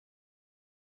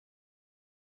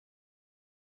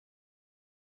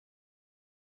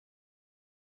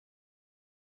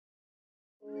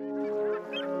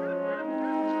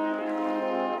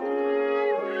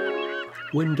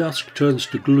When dusk turns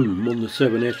to gloom on the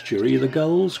Severn estuary, the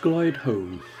gulls glide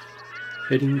home,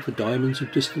 heading for diamonds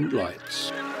of distant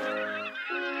lights.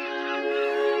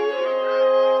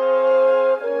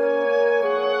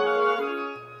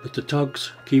 But the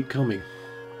tugs keep coming,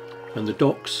 and the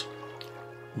docks,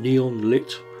 neon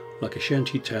lit like a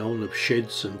shanty town of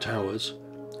sheds and towers,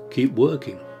 keep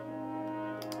working.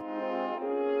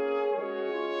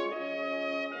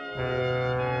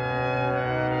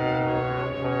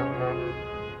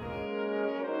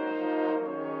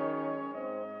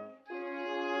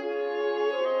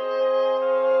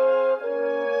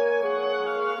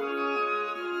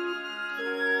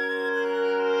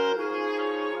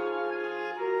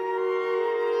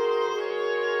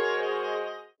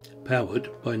 Powered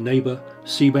by neighbour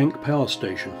Seabank Power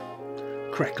Station,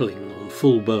 crackling on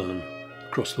full burn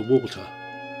across the water.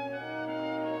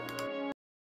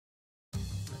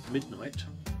 At midnight,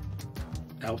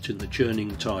 out in the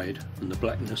churning tide and the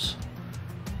blackness,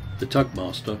 the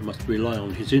tugmaster must rely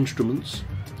on his instruments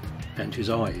and his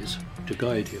eyes to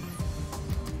guide him.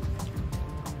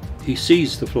 He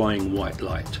sees the flying white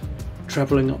light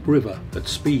travelling upriver at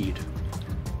speed.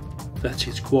 That's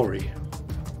his quarry.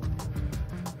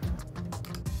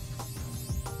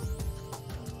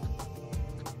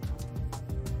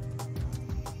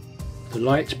 The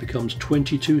light becomes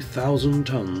 22,000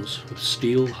 tons of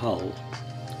steel hull.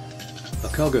 A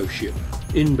cargo ship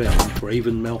inbound for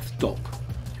Avonmouth dock.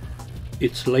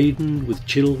 It's laden with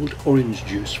chilled orange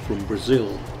juice from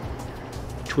Brazil.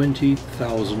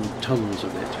 20,000 tons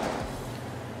of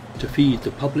it. To feed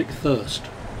the public thirst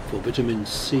for vitamin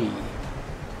C.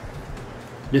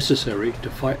 Necessary to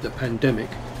fight the pandemic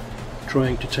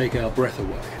trying to take our breath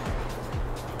away.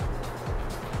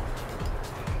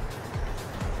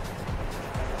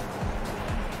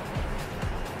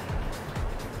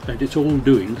 And it's all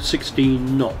doing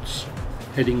 16 knots,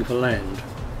 heading for land.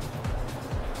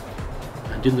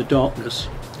 And in the darkness,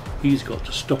 he's got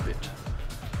to stop it.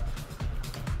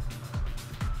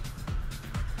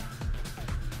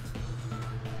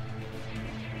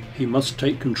 He must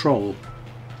take control,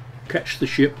 catch the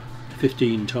ship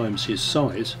 15 times his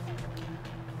size,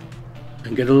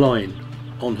 and get a line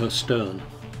on her stern.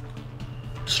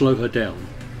 Slow her down.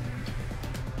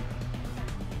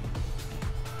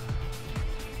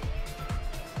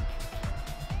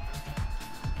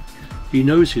 He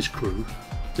knows his crew,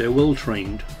 they're well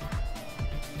trained,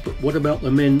 but what about the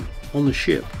men on the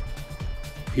ship?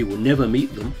 He will never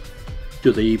meet them.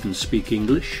 Do they even speak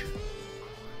English?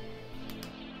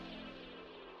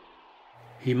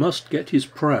 He must get his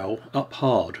prow up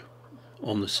hard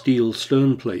on the steel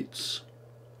stern plates.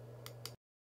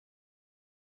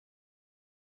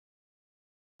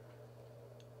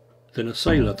 Then a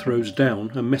sailor throws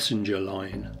down a messenger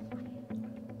line,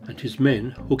 and his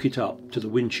men hook it up to the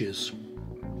winches.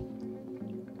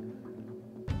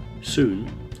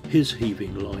 Soon, his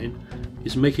heaving line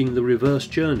is making the reverse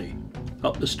journey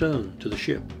up the stern to the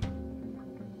ship.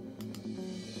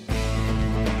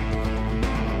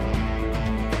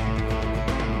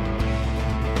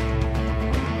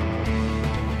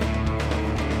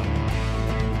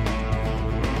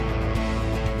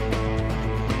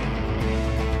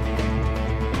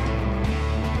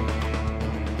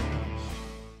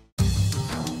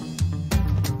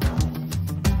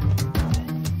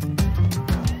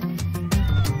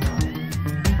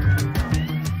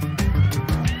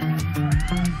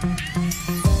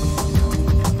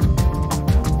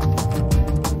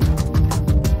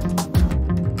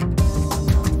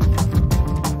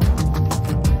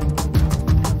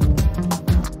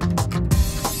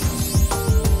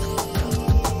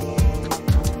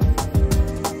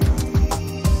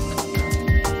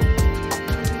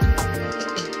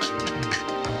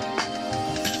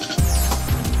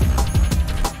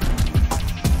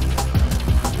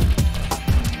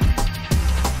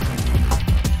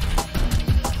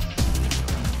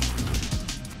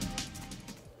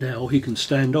 Now he can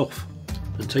stand off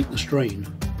and take the strain.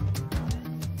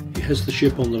 He has the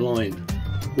ship on the line,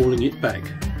 hauling it back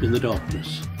in the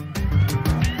darkness.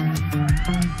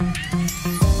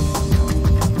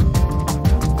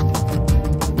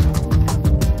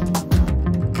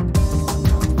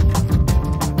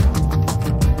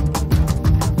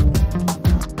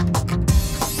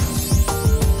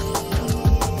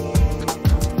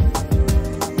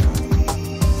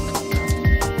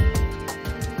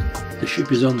 The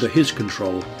ship is under his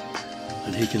control,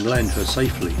 and he can land her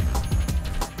safely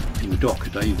in the dock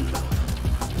at Avonmouth.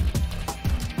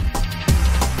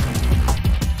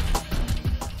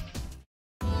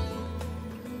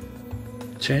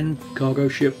 10 cargo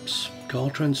ships, car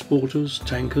transporters,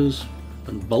 tankers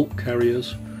and bulk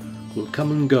carriers will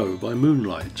come and go by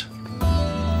moonlight.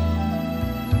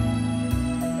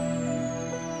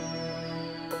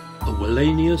 The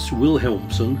Wallenius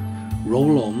Wilhelmsen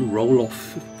roll-on,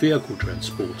 roll-off vehicle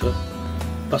transporter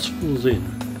bustles in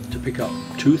to pick up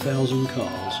 2,000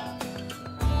 cars.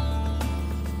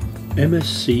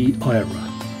 MSC Ira,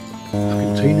 a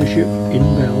container ship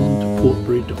inbound to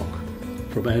Portbury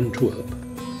dock from Antwerp.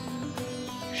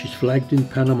 She's flagged in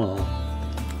Panama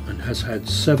and has had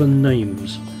 7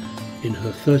 names in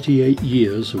her 38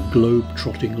 years of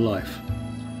globe-trotting life.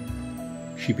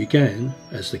 She began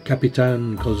as the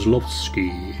Kapitan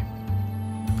Kozlovsky.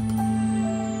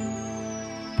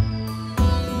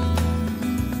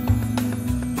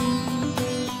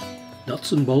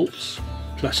 Nuts and bolts,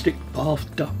 plastic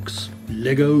bath ducts,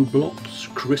 Lego blocks,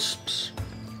 crisps,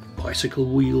 bicycle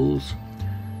wheels,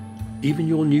 even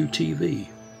your new TV.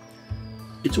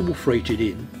 It's all freighted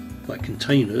in like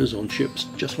containers on ships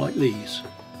just like these.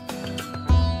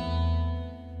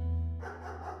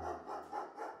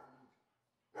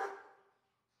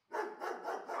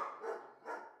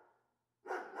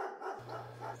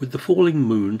 With the falling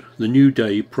moon, the new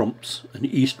day prompts an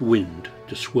east wind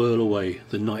to swirl away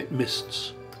the night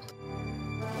mists.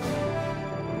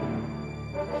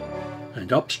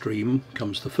 And upstream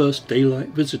comes the first daylight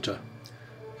visitor,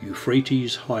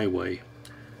 Euphrates Highway,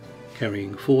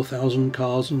 carrying 4,000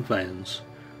 cars and vans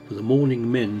for the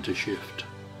morning men to shift.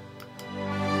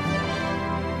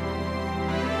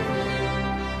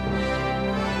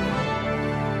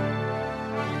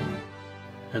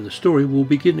 And the story will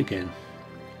begin again,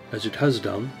 as it has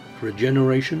done for a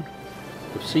generation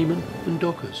of seamen and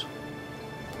dockers.